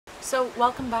So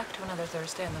welcome back to another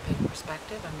Thursday on the Pagan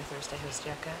Perspective. I'm your Thursday host,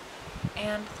 Yeka,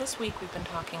 and this week we've been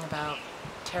talking about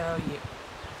tarot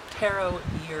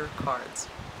year cards.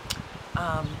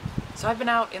 So I've been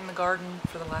out in the garden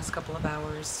for the last couple of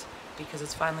hours because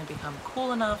it's finally become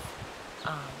cool enough,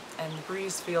 and the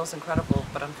breeze feels incredible,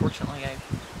 but unfortunately I'm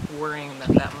worrying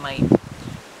that might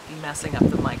be messing up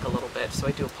the mic a little bit, so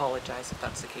I do apologize if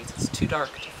that's the case. It's too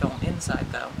dark to film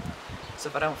inside though, so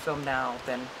if I don't film now,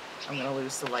 then I'm going to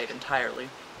lose the light entirely.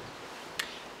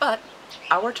 But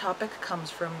our topic comes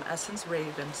from Essence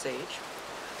RavenSage,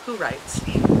 who writes,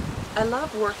 I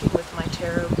love working with my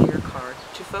tarot year card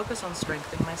to focus on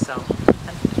strengthening myself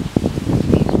and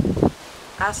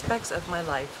aspects of my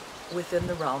life within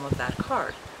the realm of that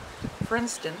card. For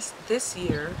instance, this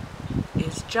year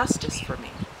is justice for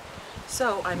me.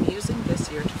 So I'm using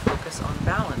this year to focus on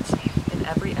balance in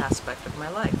every aspect of my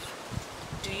life.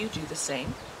 Do you do the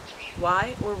same?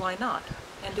 Why or why not?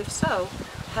 And if so,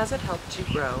 has it helped you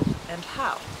grow, and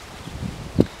how?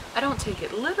 I don't take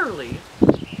it literally,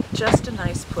 just a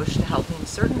nice push to help me in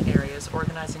certain areas,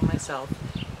 organizing myself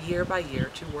year by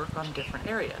year to work on different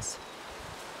areas.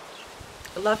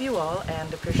 I love you all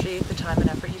and appreciate the time and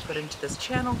effort you put into this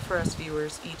channel for us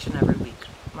viewers each and every week.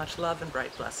 Much love and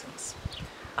bright blessings.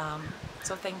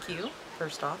 So thank you,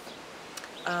 first off.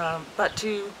 But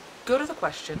to go to the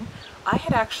question, I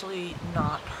had actually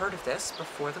not heard of this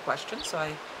before the question, so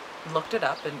I looked it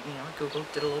up and,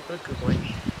 did a little bit of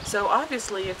Googling. So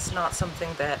obviously it's not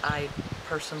something that I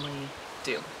personally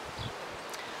do.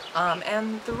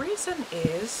 And the reason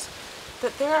is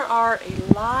that there are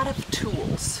a lot of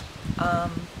tools,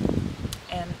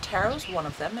 and tarot's one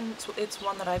of them, and it's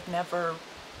one that I've never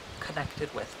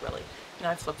connected with, really.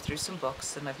 I've flipped through some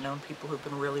books and I've known people who've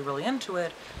been really, really into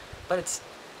it, but it's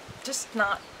just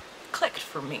not clicked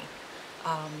for me.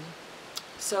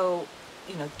 So,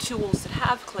 tools that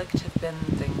have clicked have been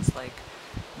things like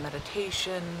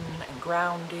meditation and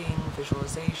grounding,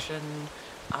 visualization,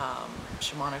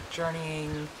 shamanic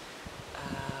journeying,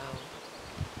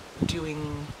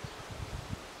 doing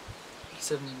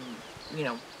some,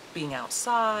 being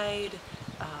outside,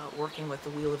 working with the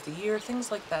Wheel of the Year,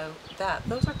 things like that.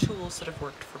 Those are tools that have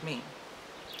worked for me.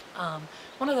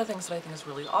 One of the things that I think is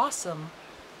really awesome,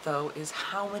 though, is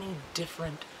how many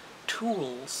different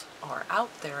tools are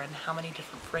out there and how many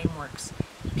different frameworks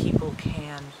people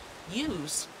can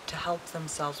use to help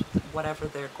themselves with whatever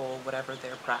their goal, whatever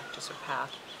their practice or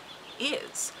path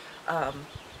is.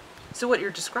 So what you're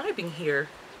describing here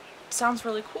sounds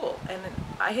really cool, and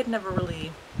I've never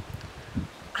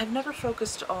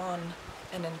focused on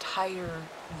an entire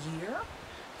year.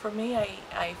 For me,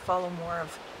 I follow more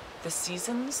of the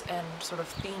seasons and sort of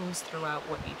themes throughout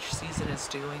what each season is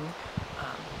doing.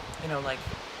 Like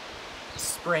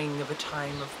spring of a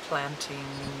time of planting,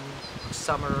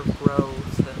 summer of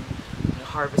growth, and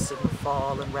harvest in the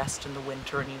fall and rest in the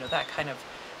winter, and that kind of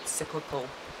cyclical.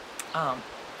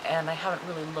 And I haven't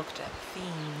really looked at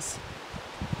themes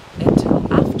until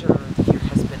after the year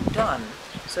has been done.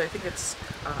 So I think it's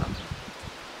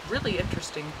really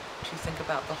interesting to think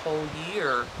about the whole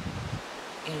year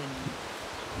in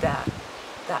that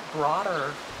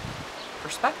broader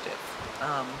perspective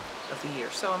of the year.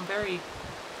 So I'm going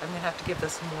to have to give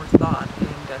this some more thought,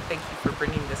 and thank you for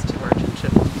bringing this to our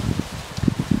attention.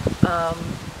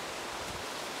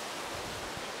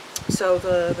 So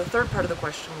the third part of the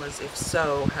question was, if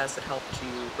so, has it helped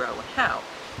you grow, and how?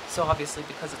 So obviously,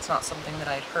 because it's not something that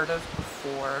I'd heard of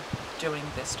before doing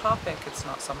this topic, it's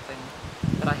not something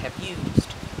that I have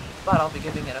used, but I'll be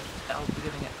giving it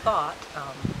thought,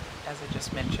 as I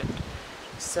just mentioned.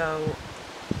 So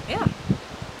yeah,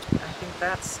 I think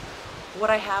that's what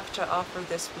I have to offer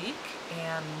this week,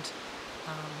 and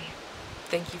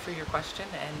thank you for your question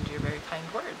and your very kind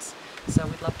words. So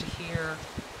we'd love to hear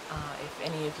if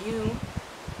any of you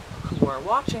who are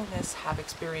watching this have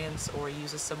experience or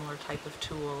use a similar type of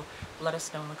tool. Let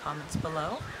us know in the comments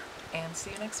below, and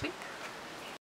see you next week.